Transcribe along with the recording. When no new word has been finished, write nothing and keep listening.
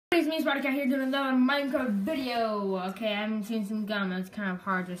everybody, it's me, Spider here doing another Minecraft video. Okay, I haven't seen some gum, that's kind of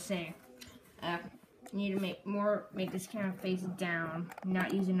hard to say. Need to make this camera face down,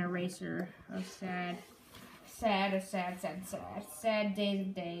 not using an eraser. Oh, sad days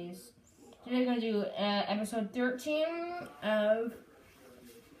of days. Today we're gonna do episode 13 of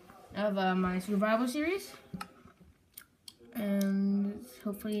my survival series, and it's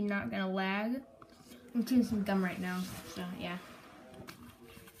hopefully not gonna lag. I'm chewing some gum right now, so yeah.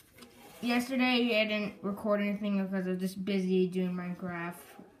 Yesterday I didn't record anything because I was just busy doing Minecraft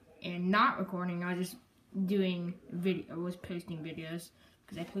and not recording. I was just doing video. I was posting videos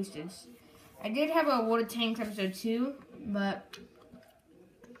because I posted. I did have a water tanks episode 2, but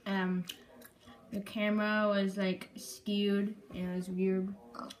the camera was like skewed and it was weird.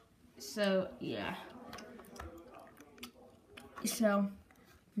 So yeah. So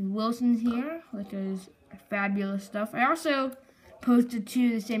Wilson's here, which is fabulous stuff. I also posted 2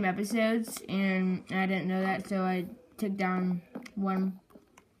 of the same episodes, and I didn't know that, so I took down one.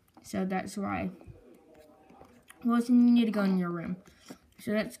 So that's why. Wilson, you need to go in your room.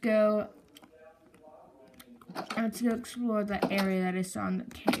 So let's go explore that area that I saw in the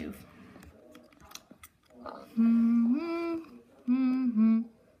cave.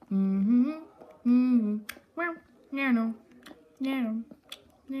 Well, nano.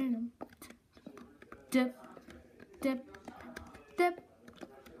 Dip.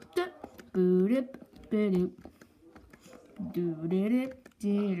 Boop boop do dip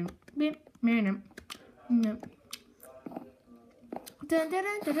bip man no dun dun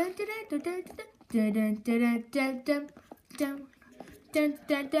dun dun dun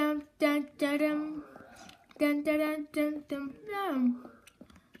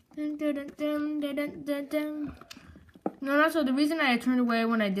dun dun. No, also the reason I turned away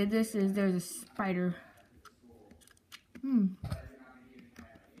when I did this is there's a spider.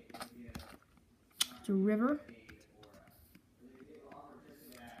 It's a river.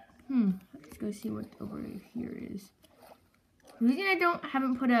 Let's go see what over here is. The reason I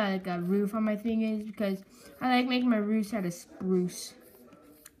haven't put a roof on my thing is because I like making my roofs out of spruce.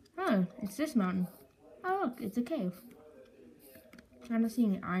 Oh, it's this mountain. Oh look, it's a cave. I don't see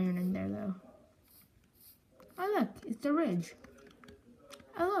any iron in there though. Oh look, it's a ridge.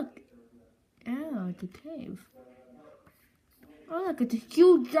 Oh look. Oh, it's a cave. Oh look, it's a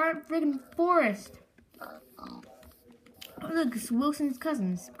huge giant friggin' forest. Oh look, it's Wilson's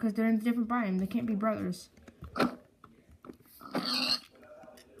cousins, because they're in a different biome. They can't be brothers. Oh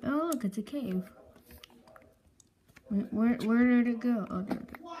look, it's a cave. Wait, where did it go? Oh, there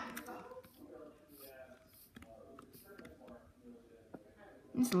it goes.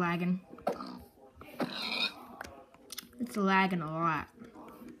 It's lagging. It's lagging a lot.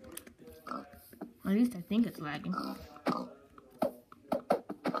 At least I think it's lagging.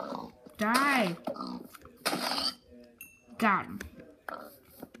 Die! Got him.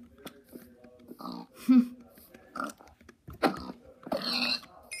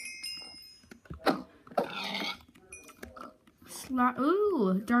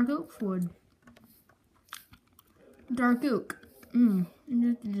 Ooh, dark oak wood. Dark oak.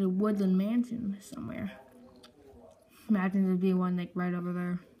 There's a woodland mansion somewhere. Imagine there'd be one like right over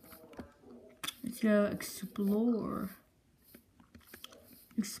there. Let's go explore.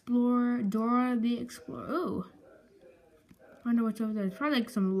 Explore, Dora the Explorer. Ooh. I wonder what's over there. It's probably like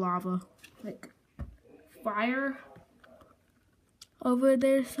some lava. Like fire. Over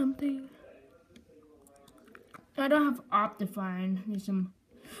there something. I don't have Optifine. There's some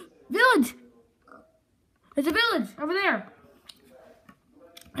village! There's a village over there.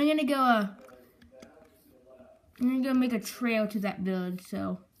 I'm gonna go make a trail to that village,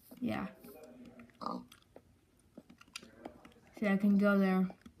 so yeah. So I can go there.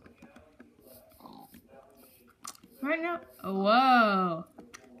 Right now, oh, whoa.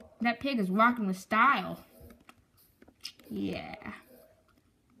 That pig is walking with style. Yeah.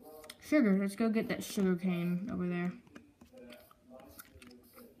 Sugar, let's go get that sugar cane over there.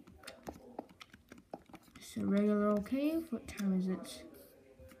 It's a regular old cave. What time is it?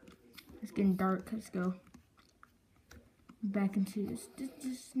 It's getting dark, let's go back into this.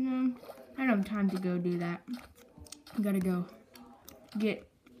 No, I don't have time to go do that. I gotta go get,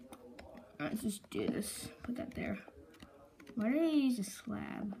 let's just do this. Put that there. Why did I use a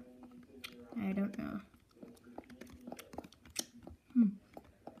slab? I don't know.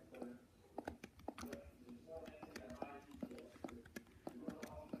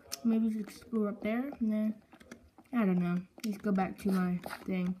 Maybe we should explore up there, and then, I don't know. Let's go back to my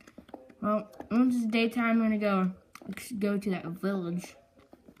thing. Well, once it's daytime, I'm gonna go to that village.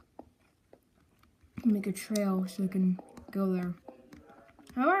 Make a trail so I can go there.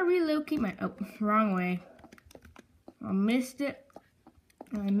 How do I relocate my... Oh, wrong way. I missed it.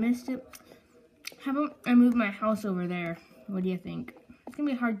 How about I move my house over there? What do you think? It's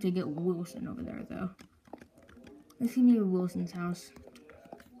gonna be hard to get Wilson over there, though. This can be Wilson's house.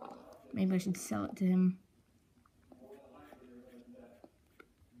 Maybe I should sell it to him.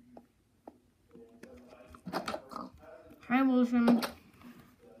 Hi, Wilson.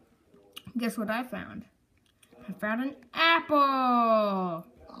 Guess what I found? I found an apple!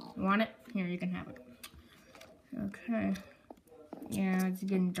 You want it? Here, you can have it. Okay. Yeah, it's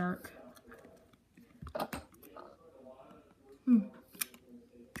getting dark.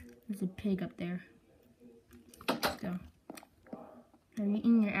 There's a pig up there. Let's go. Have you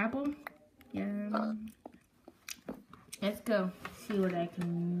eaten your apple? Yeah. Let's go see what I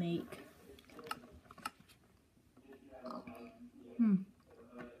can make.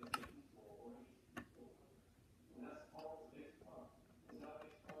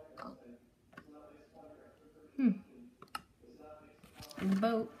 A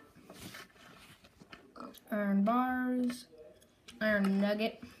boat. Iron bars. Iron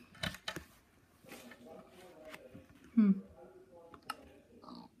nugget.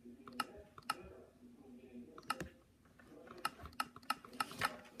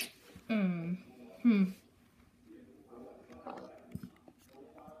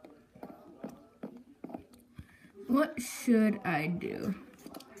 What should I do?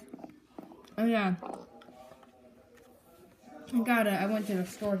 Oh yeah. I went to the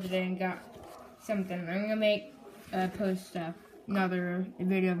store today and got something. I'm gonna make post another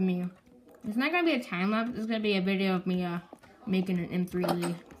video of me. It's not gonna be a time lapse. It's gonna be a video of me making an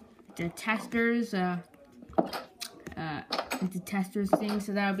M3 the testers thing.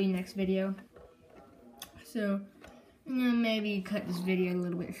 So that'll be next video. So I'm gonna maybe cut this video a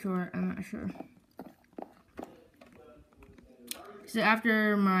little bit short. I'm not sure. So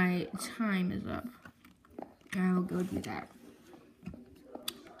after my time is up, I will go do that.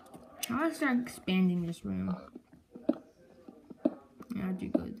 How do I start expanding this room? Yeah, I do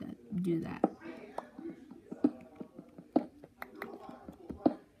that.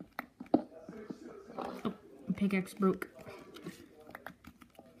 Oh, the pickaxe broke.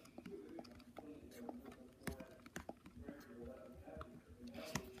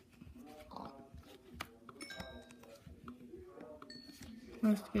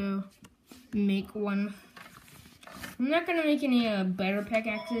 Let's go make one. I'm not gonna make any better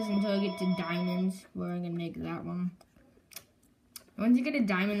pickaxes until I get to diamonds, where I'm gonna make that one. Once you get a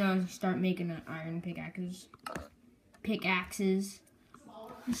diamond, I'll start making iron pickaxes.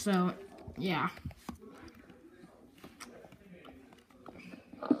 So, yeah.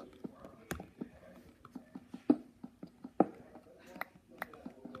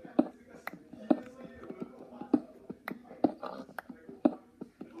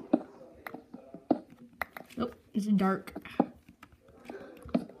 Oh, it's dark.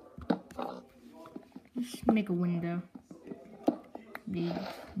 Let's make a window. Big,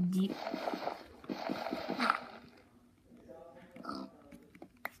 deep.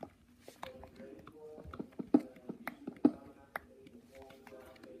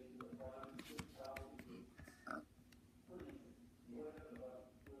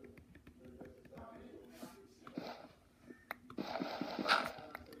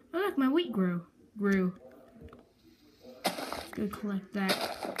 Oh look, my wheat grew. Let's go collect that.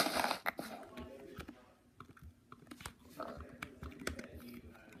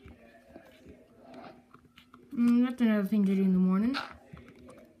 That's another thing to do in the morning.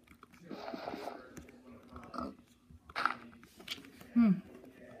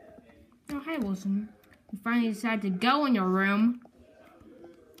 Oh, hi, Wilson. You finally decided to go in your room.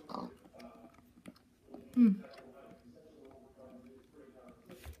 You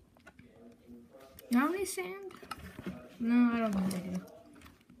have any sand? No, I don't think I do.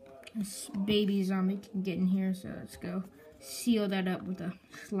 This baby zombie can get in here, so let's go seal that up with a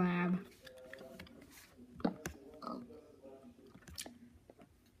slab.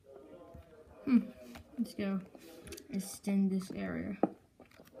 Let's go extend this area.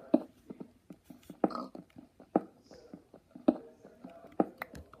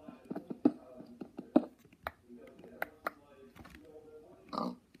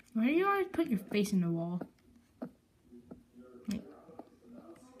 Why do you always put your face in the wall? Like,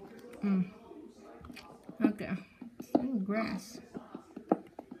 okay. Ooh, grass.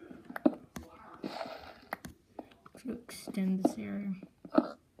 Let's go extend this area.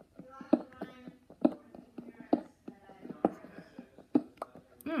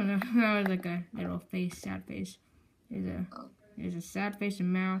 I don't know. That was like a little face, sad face. There's a sad face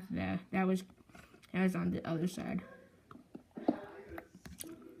and mouth. That was on the other side.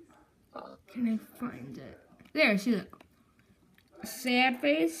 Can I find it? There, see, look. Sad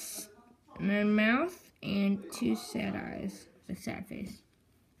face, and then mouth, and 2 sad eyes. It's a sad face.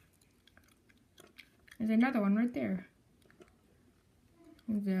 There's another one right there.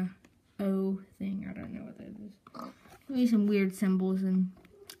 There's a O thing. I don't know what that is. Maybe some weird symbols and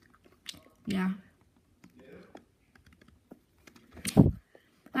yeah.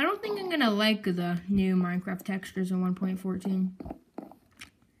 I don't think I'm gonna like the new Minecraft textures in 1.14.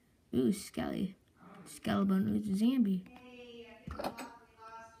 Ooh, Skelly. Skellabone. Ooh, it's a zombie.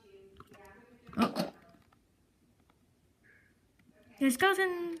 Oh. The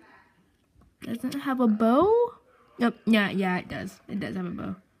skeleton doesn't have a bow? Nope. Yeah, it does. It does have a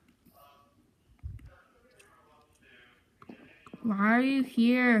bow. Why are you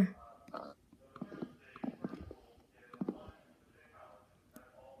here?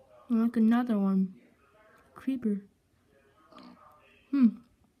 Look, another one. Creeper.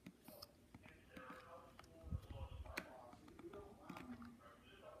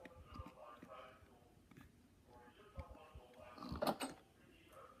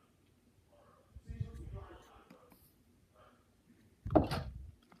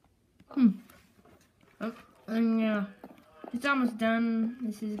 Oh, and yeah, it's almost done.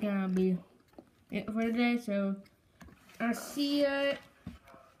 This is gonna be it for today, so I'll see ya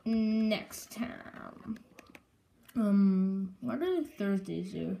next time. What do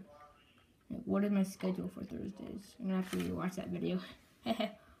Thursdays do? Like, what is my schedule for Thursdays? I'm gonna have to rewatch that video.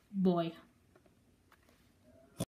 Boy.